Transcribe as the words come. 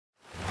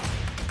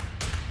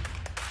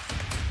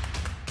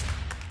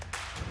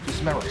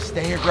remember,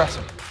 stay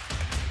aggressive.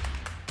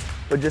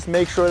 But just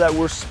make sure that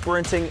we're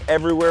sprinting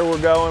everywhere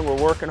we're going,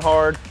 we're working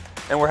hard,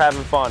 and we're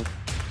having fun.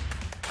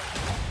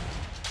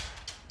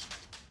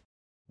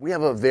 We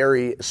have a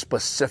very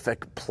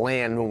specific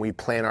plan when we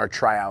plan our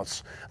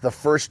tryouts. The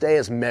first day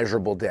is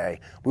measurable day.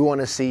 We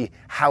want to see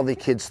how the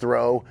kids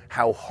throw,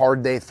 how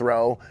hard they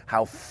throw,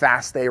 how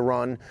fast they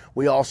run.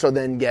 We also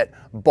then get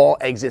ball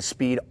exit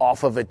speed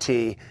off of a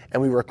tee,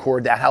 and we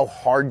record that. How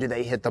hard do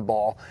they hit the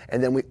ball?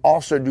 And then we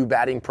also do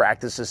batting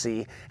practice to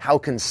see how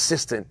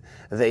consistent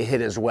they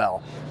hit as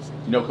well.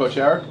 You know Coach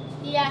Eric?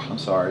 Yeah. I'm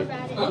sorry.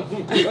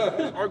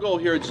 Our goal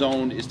here at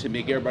Zone is to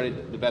make everybody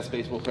the best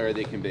baseball player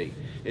they can be.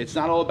 It's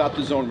not all about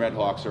the Zone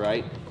Redhawks, all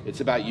right?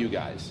 It's about you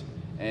guys.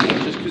 And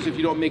just because if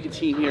you don't make a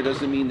team here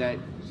doesn't mean that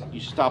you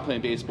should stop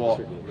playing baseball.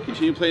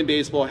 Continue playing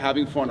baseball,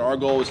 having fun. Our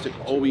goal is to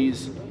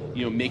always,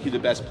 make you the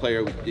best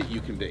player that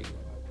you can be.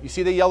 You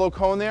see the yellow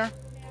cone there?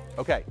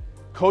 Okay.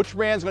 Coach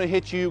Rand's going to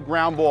hit you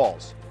ground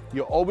balls.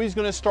 You're always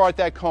going to start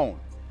that cone.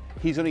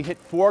 He's going to hit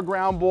 4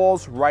 ground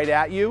balls right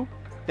at you.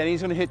 Then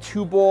he's going to hit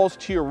 2 balls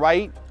to your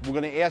right. We're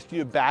going to ask you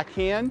to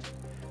backhand,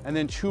 and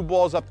then 2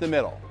 balls up the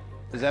middle.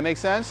 Does that make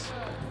sense?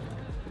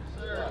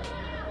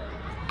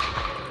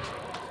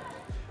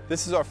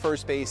 This is our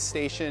first base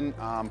station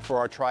for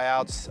our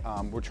tryouts.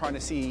 We're trying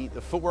to see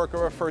the footwork of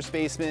our first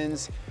basemen,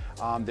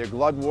 their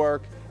glove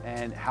work,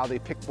 and how they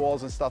pick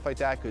balls and stuff like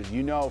that,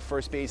 because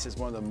first base is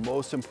one of the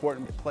most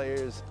important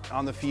players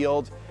on the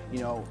field.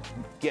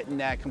 Getting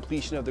that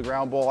completion of the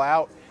ground ball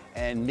out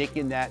and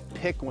making that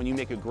pick when you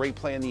make a great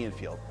play in the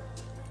infield.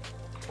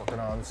 Working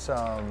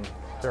on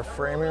they're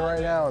framing right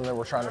now, and then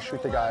we're trying to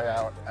shoot the guy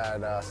out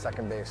at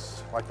second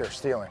base like they're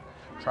stealing.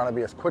 Trying to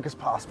be as quick as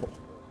possible.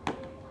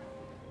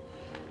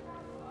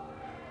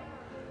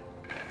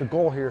 The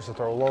goal here is to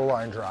throw low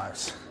line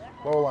drives.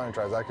 Low line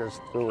drives, that goes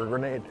through a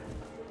grenade.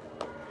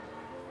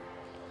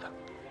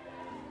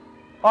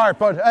 All right,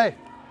 bud, hey,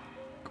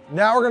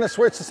 now we're gonna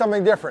switch to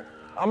something different.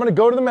 I'm gonna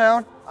go to the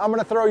mound, I'm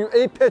gonna throw you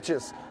 8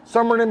 pitches.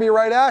 Some are gonna be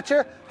right at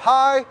you,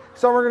 high,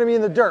 some are gonna be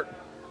in the dirt.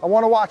 I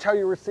wanna watch how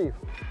you receive.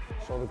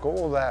 So the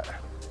goal of that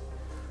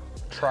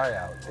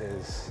tryout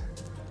is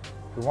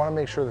we wanna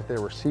make sure that they're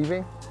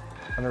receiving,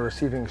 and they're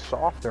receiving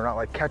soft. They're not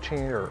like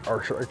catching or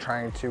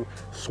trying to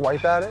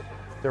swipe at it.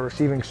 They're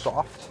receiving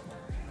soft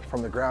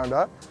from the ground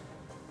up,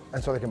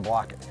 and so they can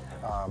block it.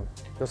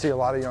 You'll see a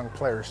lot of young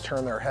players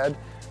turn their head,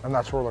 and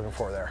that's what we're looking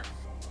for there.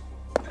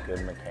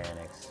 Good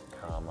mechanics,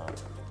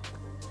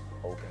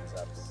 opens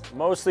up.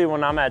 Mostly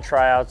when I'm at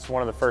tryouts,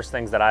 one of the first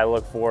things that I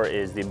look for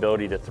is the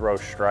ability to throw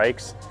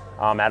strikes.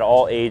 At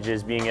all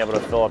ages, being able to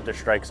fill up the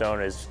strike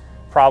zone is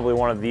probably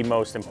one of the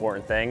most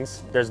important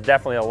things. There's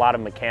definitely a lot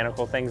of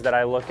mechanical things that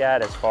I look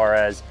at as far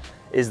as,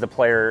 is the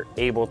player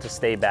able to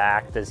stay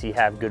back? Does he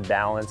have good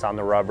balance on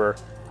the rubber?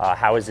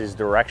 How is his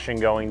direction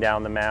going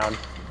down the mound?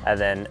 And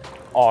then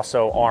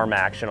also arm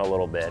action a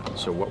little bit.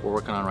 So what we're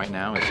working on right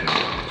now is some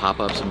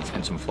pop-ups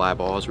and some fly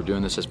balls. We're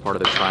doing this as part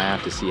of the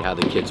tryout to see how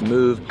the kids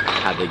move,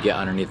 how they get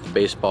underneath the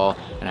baseball,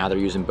 and how they're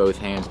using both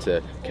hands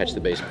to catch the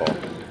baseball.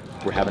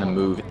 We're having them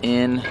move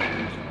in,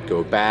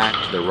 go back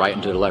to the right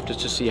and to the left,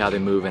 just to see how they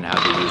move and how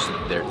they use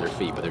their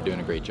feet, but they're doing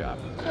a great job.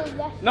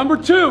 Number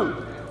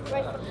 2.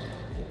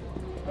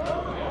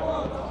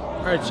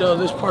 All right, so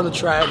this part of the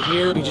tryout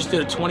here, we just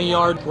did a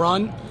 20-yard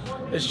run.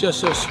 It's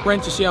just a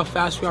sprint to see how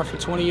fast we are for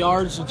 20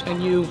 yards. So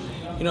 10U,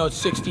 it's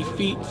 60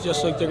 feet,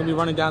 just like they're gonna be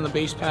running down the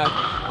base path.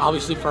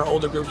 Obviously for our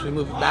older groups, we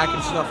move it back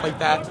and stuff like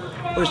that.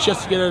 But it's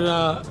just to get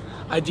an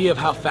idea of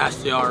how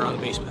fast they are on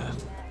the base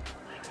path.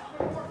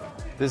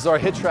 This is our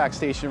hit track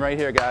station right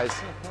here, guys.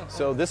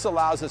 So this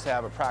allows us to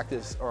have a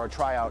practice or a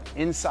tryout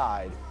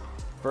inside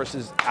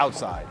versus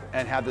outside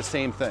and have the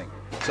same thing.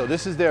 So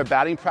this is their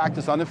batting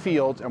practice on the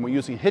field, and we're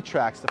using hit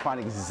tracks to find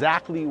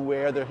exactly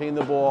where they're hitting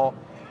the ball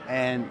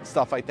and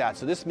stuff like that.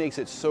 So this makes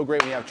it so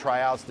great when you have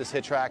tryouts, this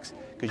hit tracks,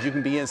 because you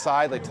can be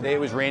inside. Like today it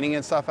was raining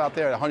and stuff out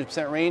there at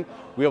 100% rain.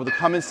 We're able to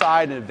come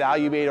inside and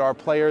evaluate our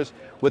players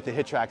with the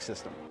hit track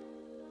system.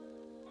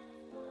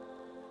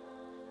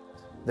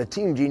 The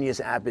Team Genius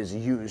app is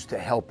used to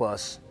help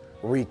us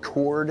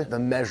record the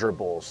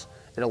measurables.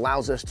 It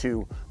allows us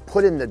to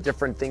put in the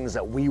different things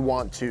that we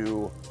want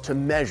to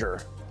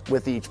measure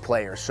with each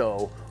player.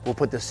 So we'll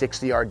put the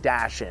 60-yard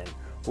dash in,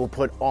 we'll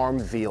put arm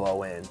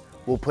velo in,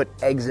 we'll put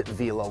exit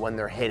velo when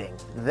they're hitting,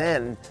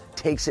 then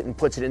takes it and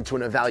puts it into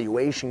an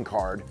evaluation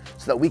card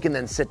so that we can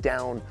then sit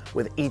down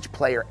with each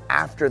player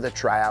after the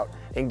tryout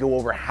and go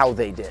over how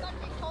they did.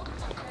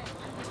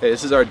 Hey,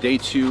 this is our day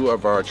 2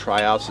 of our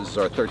tryouts. This is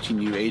our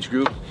 13U age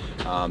group.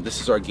 This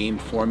is our game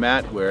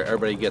format where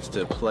everybody gets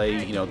to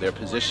play, their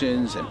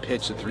positions and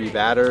pitch the 3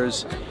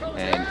 batters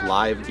and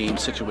live game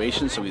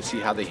situations. So we see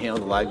how they handle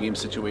the live game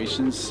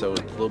situations. So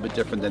it's a little bit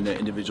different than the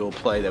individual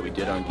play that we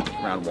did on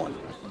round 1.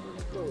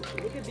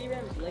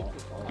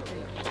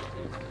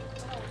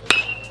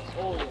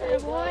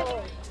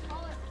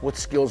 What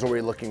skills are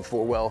we looking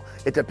for? Well,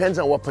 it depends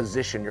on what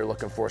position you're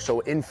looking for.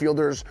 So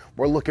infielders,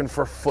 we're looking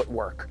for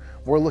footwork.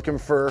 We're looking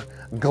for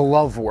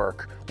glove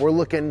work. We're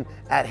looking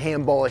at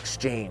handball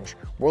exchange.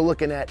 We're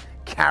looking at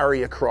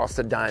carry across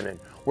the diamond.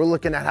 We're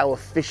looking at how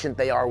efficient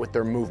they are with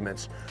their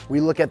movements. We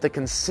look at the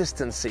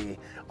consistency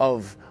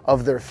of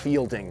their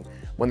fielding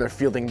when they're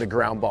fielding the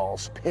ground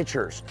balls.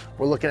 Pitchers,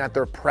 we're looking at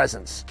their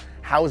presence.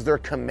 How's their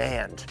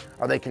command?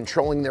 Are they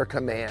controlling their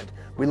command?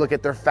 We look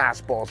at their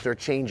fastballs, their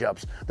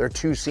changeups, their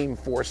two-seam,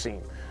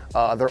 four-seam,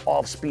 their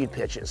off-speed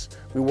pitches.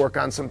 We work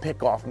on some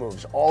pickoff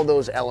moves, all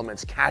those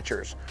elements.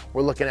 Catchers,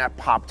 we're looking at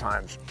pop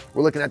times.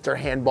 We're looking at their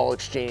handball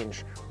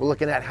exchange. We're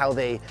looking at how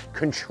they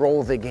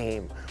control the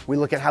game. We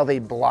look at how they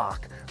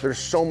block. There's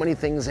so many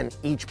things in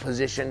each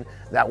position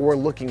that we're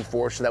looking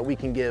for so that we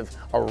can give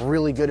a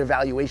really good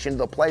evaluation to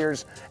the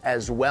players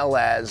as well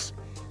as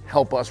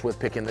help us with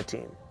picking the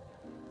team.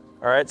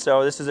 All right,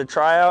 so this is a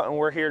tryout and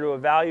we're here to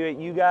evaluate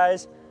you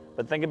guys,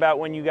 but think about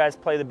when you guys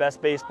play the best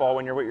baseball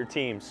when you're with your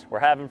teams. We're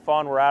having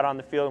fun, we're out on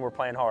the field, and we're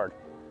playing hard.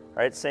 All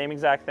right, same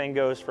exact thing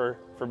goes for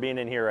being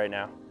in here right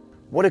now.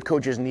 What do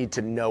coaches need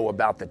to know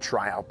about the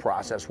tryout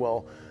process?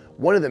 Well,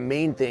 one of the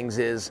main things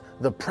is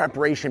the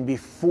preparation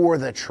before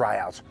the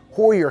tryouts.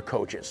 Who are your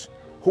coaches?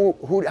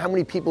 How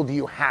many people do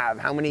you have?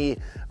 How many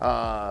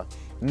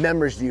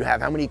members do you have?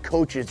 How many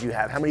coaches do you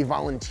have? How many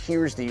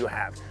volunteers do you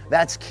have?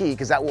 That's key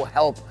because that will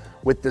help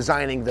with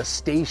designing the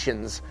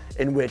stations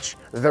in which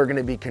they're going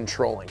to be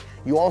controlling.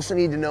 You also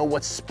need to know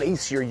what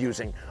space you're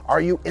using. Are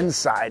you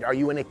inside? Are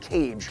you in a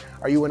cage?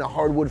 Are you in a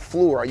hardwood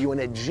floor? Are you in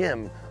a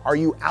gym? Are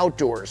you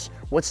outdoors?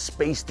 What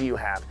space do you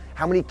have?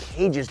 How many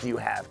cages do you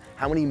have?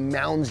 How many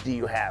mounds do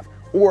you have?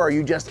 Or are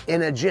you just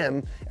in a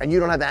gym and you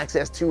don't have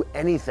access to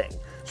anything?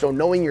 So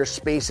knowing your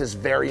space is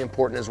very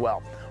important as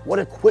well. What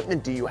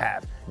equipment do you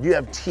have? Do you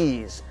have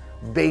tees,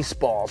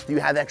 baseballs? Do you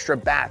have extra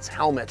bats,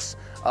 helmets,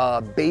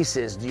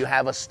 bases? Do you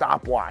have a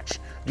stopwatch?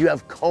 Do you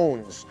have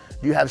cones?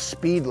 Do you have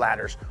speed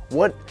ladders?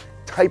 What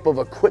type of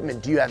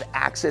equipment do you have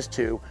access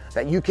to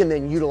that you can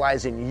then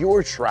utilize in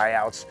your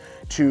tryouts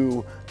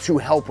to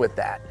help with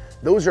that?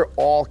 Those are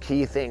all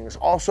key things.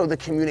 Also the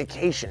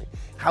communication.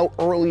 How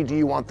early do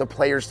you want the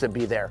players to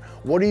be there?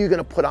 What are you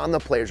gonna put on the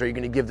players? Are you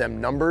gonna give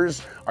them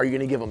numbers? Are you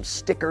gonna give them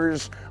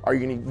stickers? Are you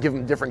gonna give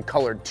them different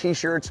colored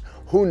t-shirts?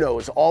 Who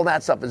knows? All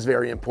that stuff is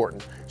very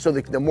important. So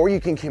the more you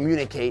can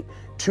communicate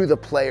to the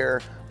player,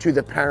 to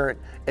the parent,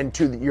 and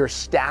to your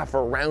staff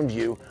around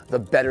you, the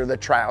better the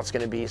tryout's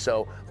gonna be.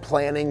 So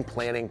planning,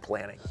 planning,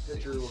 planning.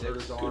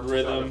 Good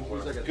rhythm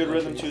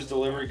to his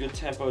delivery, good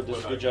tempo,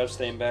 does a good job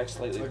staying back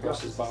slightly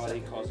across his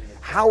body.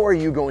 How are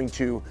you going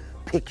to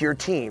pick your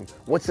team?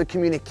 What's the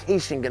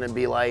communication gonna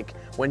be like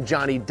when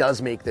Johnny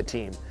does make the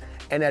team?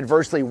 And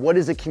adversely, what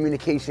is the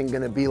communication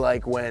gonna be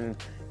like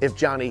if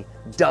Johnny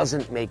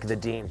doesn't make the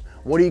team?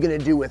 What are you gonna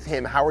do with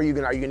him? Are you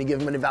gonna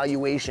give him an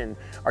evaluation?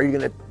 Are you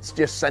gonna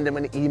just send him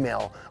an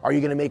email? Are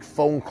you gonna make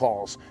phone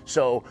calls?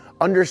 So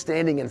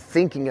understanding and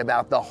thinking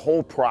about the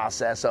whole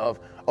process of,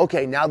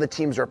 okay, now the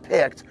teams are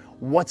picked,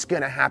 what's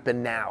gonna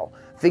happen now?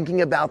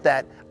 Thinking about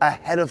that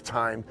ahead of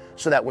time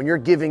so that when you're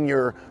giving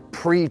your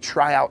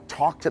pre-tryout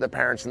talk to the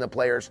parents and the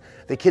players,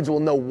 the kids will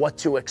know what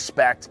to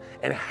expect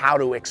and how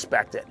to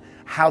expect it,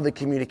 how the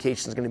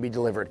communication is gonna be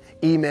delivered.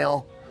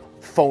 Email,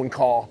 phone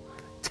call,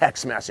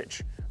 text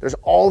message. There's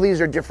all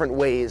these are different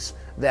ways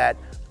that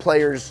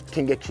players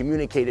can get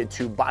communicated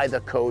to by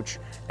the coach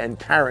and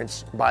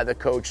parents by the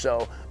coach.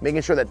 So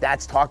making sure that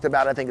that's talked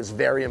about, I think is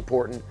very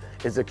important,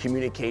 is the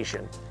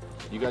communication.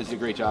 You guys did a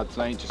great job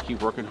tonight. Just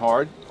keep working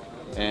hard.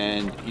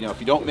 And, you know, if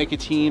you don't make a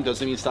team,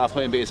 doesn't mean stop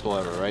playing baseball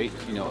ever, right?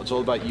 You know, it's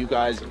all about you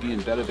guys being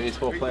better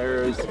baseball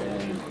players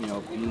and,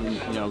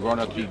 growing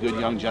up to be good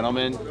young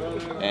gentlemen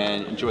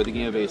and enjoy the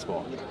game of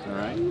baseball. All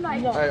right?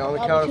 Hey, on the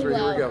count of three,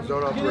 here we go.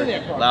 Zone on three.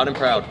 Loud and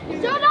proud.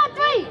 Zone on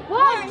three.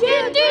 1, 2,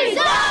 3,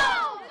 zone!